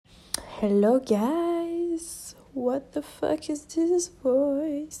Hello, guys. What the fuck is this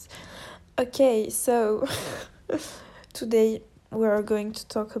voice? Okay, so today we are going to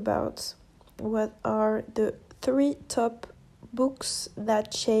talk about what are the 3 top books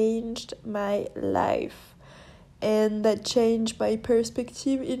that changed my life and that changed my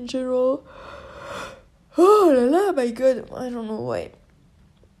perspective in general. Oh la la, my god, I don't know why.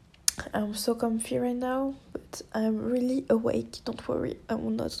 I'm so comfy right now, but I'm really awake. Don't worry,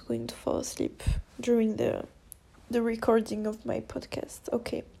 I'm not going to fall asleep during the recording of my podcast.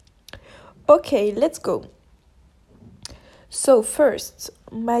 Okay, let's go. So first,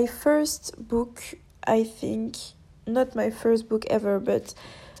 my first book, I think, not my first book ever, but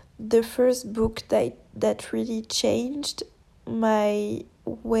the first book that really changed my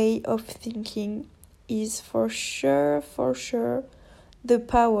way of thinking is for sure The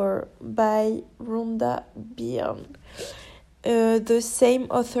Power by Rhonda Byrne. The same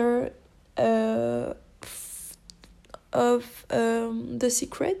author of The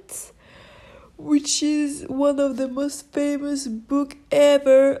Secret, which is one of the most famous book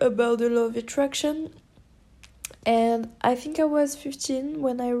ever about the law of attraction. And I think I was 15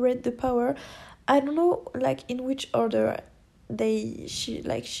 when I read The Power. I don't know in which order she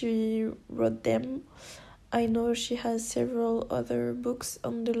wrote them. I know she has several other books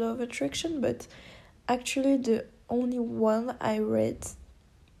on the law of attraction, but actually the only one I read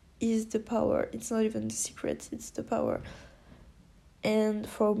is The Power. It's not even The Secret, it's The Power. And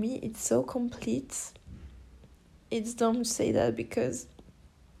for me, it's so complete. It's dumb to say that because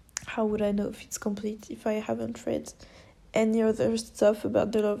how would I know if it's complete if I haven't read any other stuff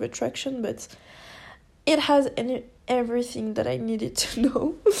about the law of attraction? But it has everything that I needed to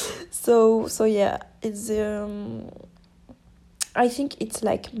know. So yeah, it's I think it's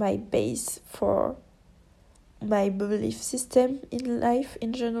my base for my belief system in life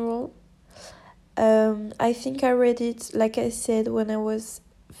in general. I think I read it, like I said, when I was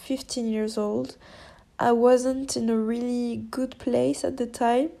 15 years old. I wasn't in a really good place at the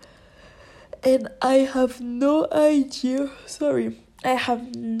time, and I have no idea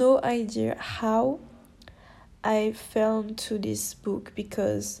how I fell into this book,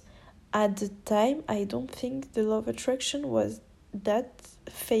 because at the time I don't think the law of attraction was that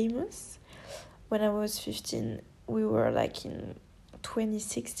famous. When I was 15, we were in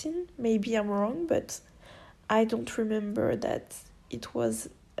 2016, maybe I'm wrong, but I don't remember that it was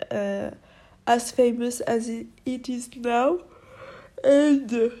as famous as it is now.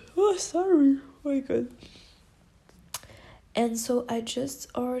 And oh my god. And so I just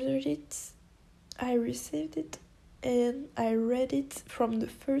ordered it, I received it, and I read it from the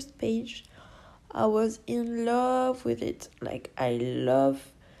first page. I was in love with it. I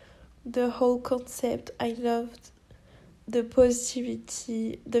love the whole concept. I loved the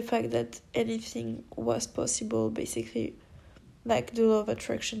positivity, the fact that anything was possible, basically. The law of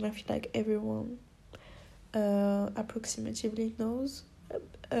attraction, I feel like everyone approximately knows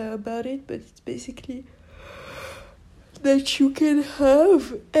about it, but it's basically that you can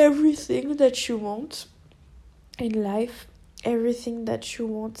have everything that you want in life. Everything that you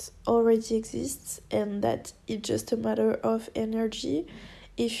want already exists, and that it's just a matter of energy.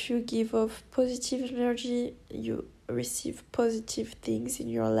 If you give off positive energy, you receive positive things in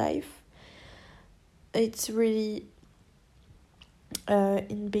your life. It's really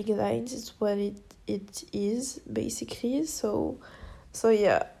in big lines, it's what it is, basically. So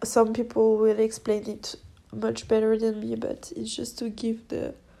yeah, some people will explain it much better than me, but it's just to give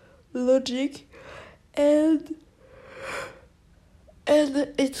the logic. And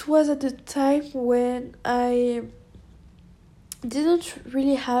it was at the time when I didn't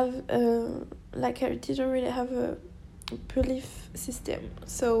really have a belief system.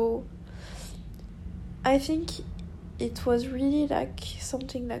 So I think it was really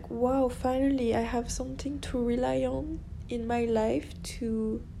something wow, finally I have something to rely on in my life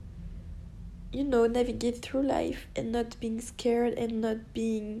to, navigate through life, and not being scared, and not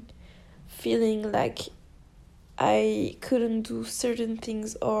feeling like I couldn't do certain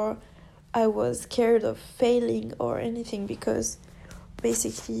things, or I was scared of failing or anything, because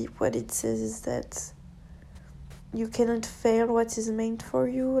basically what it says is that you cannot fail what is meant for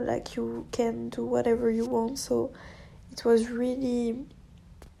you. You can do whatever you want. So it was really,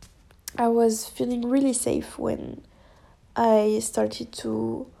 I was feeling really safe when I started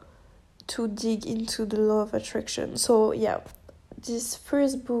to dig into the law of attraction. So yeah, this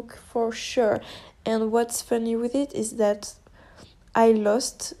first book for sure. And what's funny with it is that I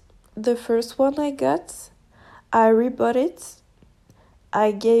lost the first one I got. I rebought it.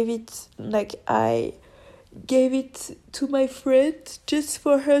 I gave it, I gave it to my friend just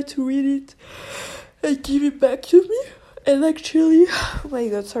for her to read it and give it back to me. And actually, oh my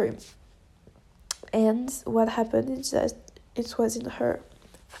god, sorry. And what happened is that it was in her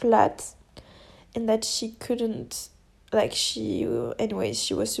flat, and that she couldn't, like, she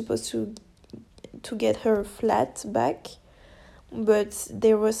was supposed to get her flat back, but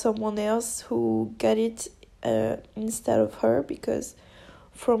there was someone else who got it instead of her, because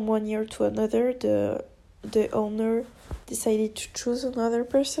from one year to another the owner decided to choose another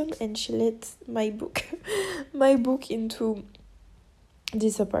person, and she let my book into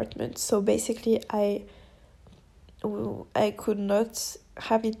this apartment. So basically I could not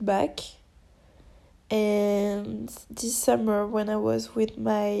have it back. And this summer, when I was with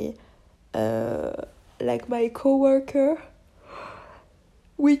my my coworker,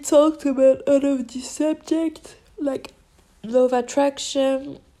 we talked about all of these subjects, like law of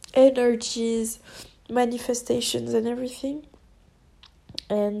attraction, energies, manifestations, and everything.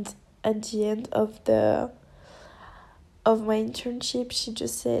 And at the end of my internship, she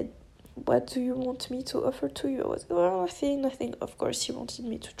just said, "What do you want me to offer to you?" I was like, "Oh, nothing." Of course, she wanted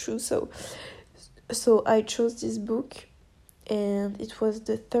me to choose, so I chose this book, and it was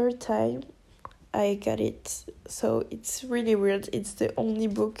the third time I got it. So it's really weird. It's the only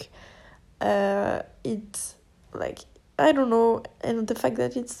book. It's like, I don't know, and the fact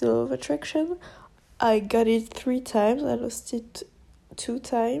that it's the law of attraction, I got it 3 times. I lost it 2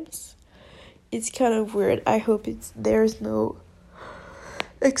 times. It's kind of weird. I hope there's no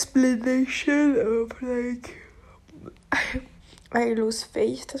explanation of like I lose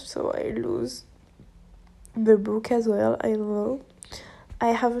faith, so I lose the book as well. I don't know.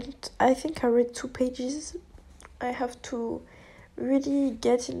 I think I read 2 pages. I have to really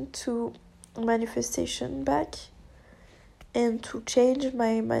get into manifestation back and to change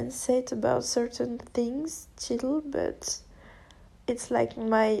my mindset about certain things still, but it's like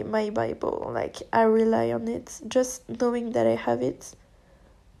my Bible. Like, I rely on it. Just knowing that I have it,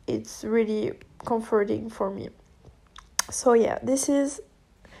 it's really comforting for me. So yeah, this is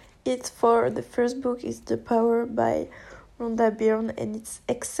it for the first book. Is The Power by Rhonda Byrne, and it's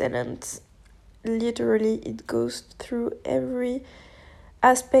excellent. Literally, it goes through every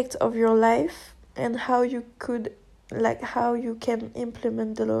aspect of your life and how you can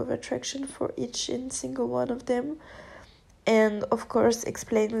implement the law of attraction for each and single one of them, and of course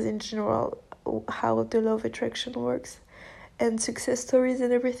explains in general how the law of attraction works and success stories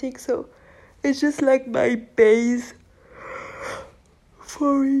and everything. So it's just like my base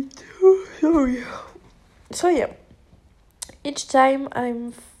for it. Sorry. So yeah, each time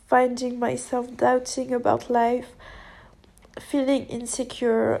I'm finding myself doubting about life, feeling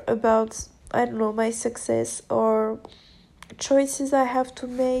insecure about, I don't know, my success or choices I have to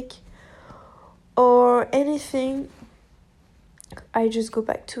make or anything, I just go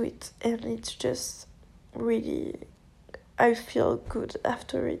back to it, and it's just really, I feel good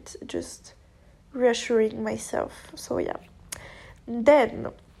after it, just reassuring myself. So yeah.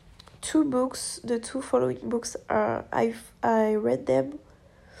 Then 2 books, the 2 following books are, I read them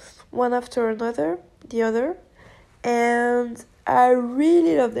one after the other, and I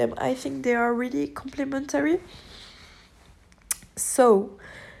really love them. I think they are really complementary. So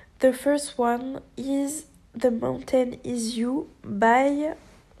the first one is The Mountain Is You by,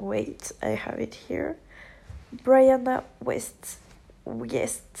 wait, I have it here, Brianna Wiest,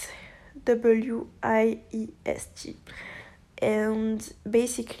 Wiest. And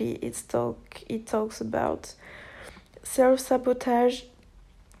basically it talks about self-sabotage,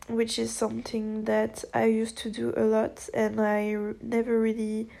 which is something that I used to do a lot, and I never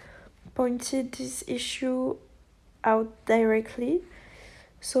really pointed this issue out directly.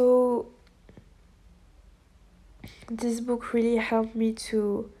 So this book really helped me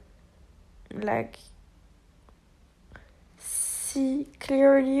to see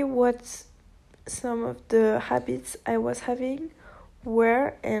clearly what some of the habits I was having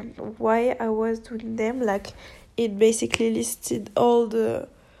were and why I was doing them. Like, it basically listed all the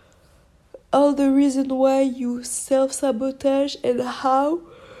reason why you self-sabotage and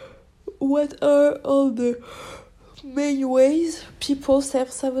what are all the main ways people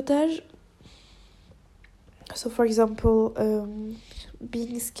self-sabotage. So for example,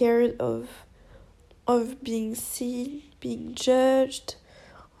 being scared of being seen, being judged,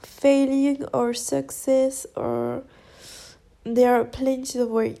 failing or success, or there are plenty of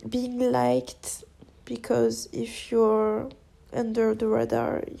ways. Being liked, because if you're under the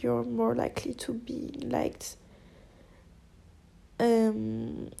radar, you're more likely to be liked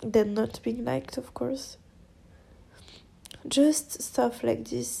than not being liked, of course. just stuff like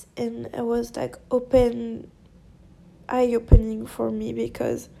this, and it was like eye-opening for me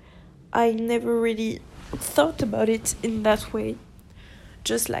because I never really thought about it in that way.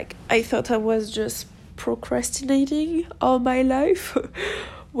 Just like I thought I was just procrastinating all my life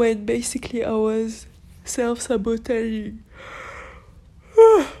when basically I was self-sabotaging.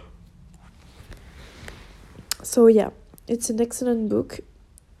 So yeah, it's an excellent book.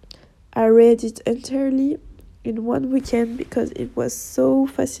 I read it entirely in one weekend because it was so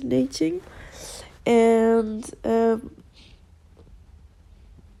fascinating. And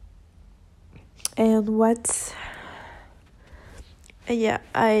what yeah,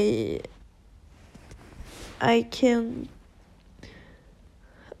 I can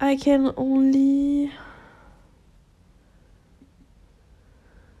only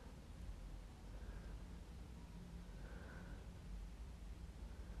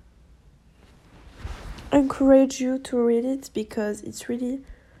encourage you to read it because it's really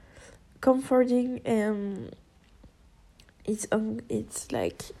comforting, and it's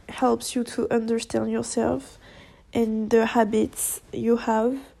like helps you to understand yourself and the habits you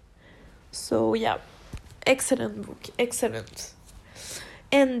have. So yeah, excellent book, excellent.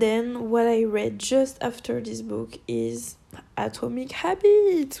 And then what I read just after this book is Atomic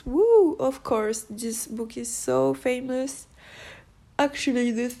Habits. Woo! Of course, this book is so famous.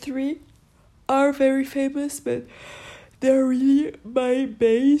 Actually, the three are very famous, but they're really my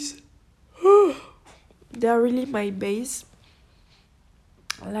base. They're really my base.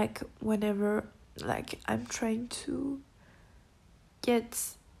 Like whenever like I'm trying to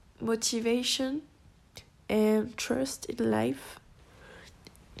get motivation and trust in life,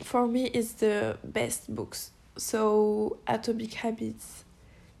 for me is the best books. So Atomic Habits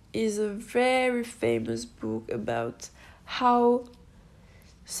is a very famous book about how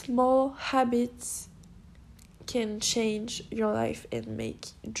small habits can change your life and make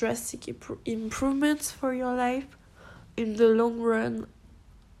drastic improvements for your life in the long run,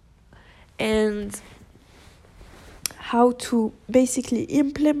 and how to basically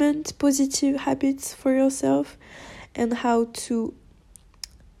implement positive habits for yourself and how to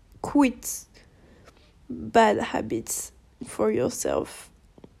quit bad habits for yourself.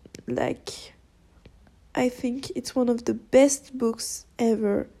 Like, I think it's one of the best books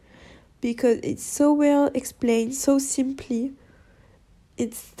ever because it's so well explained, so simply.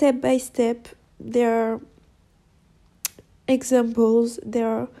 It's step by step. There are examples, there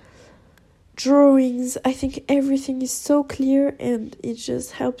are drawings. I think everything is so clear, and it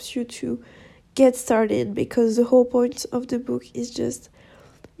just helps you to get started because the whole point of the book is just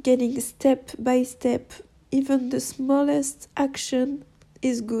getting step by step. Even the smallest action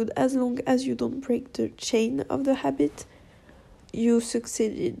is good as long as you don't break the chain of the habit. You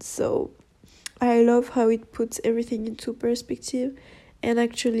succeeded. So I love how it puts everything into perspective. And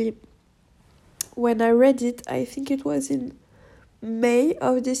actually, when I read it, I think it was in May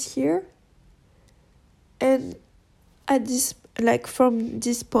of this year, and at this, like from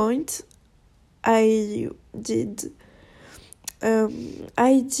this point, I did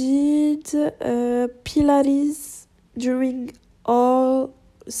Pilates during all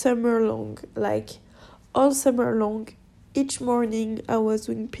summer long. Like all summer long, each morning I was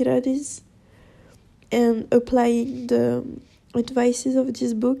doing Pilates and applying the advice of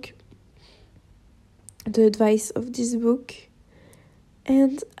this book.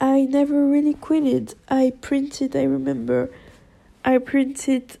 And I never really quit it. I printed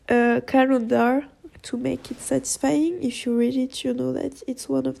a calendar to make it satisfying. If you read it, you know that it's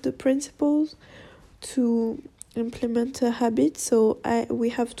one of the principles to implement a habit. So we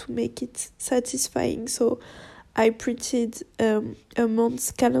have to make it satisfying. So I printed a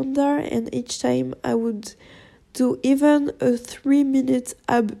month's calendar, and each time I would do even a 3-minute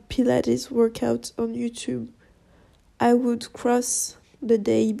ab Pilates workout on YouTube. I would cross the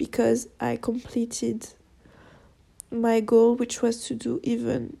day because I completed my goal, which was to do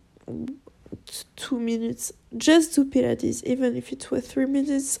even 2 minutes, just do Pilates. Even if it was 3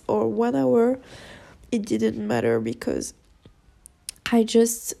 minutes or 1 hour, it didn't matter because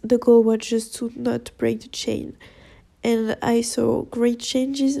the goal was just to not break the chain. And I saw great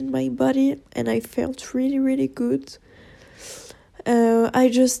changes in my body, and I felt really, really good. I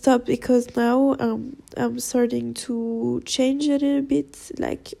just stopped because now I'm starting to change a little bit,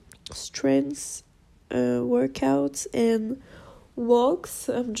 like strength workouts and walks.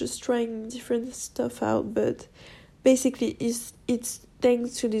 I'm just trying different stuff out, but basically it's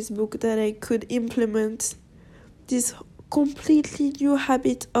thanks to this book that I could implement this completely new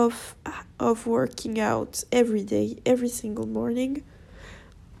habit of working out every day, every single morning,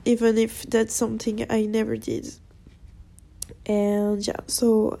 even if that's something I never did. And yeah,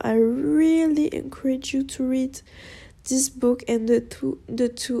 so I really encourage you to read this book and the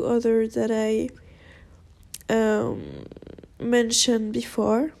two others that I mentioned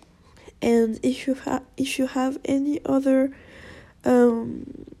before. And if you have any other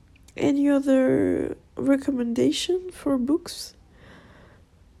recommendation for books,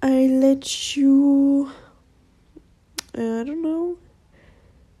 I let you I don't know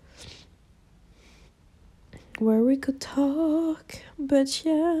where we could talk, but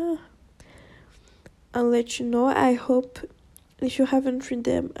yeah, I'll let you know. I hope if you haven't read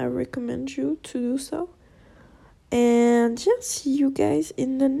them, I recommend you to do so. And yeah, see you guys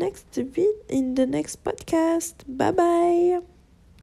in the next podcast. Bye bye.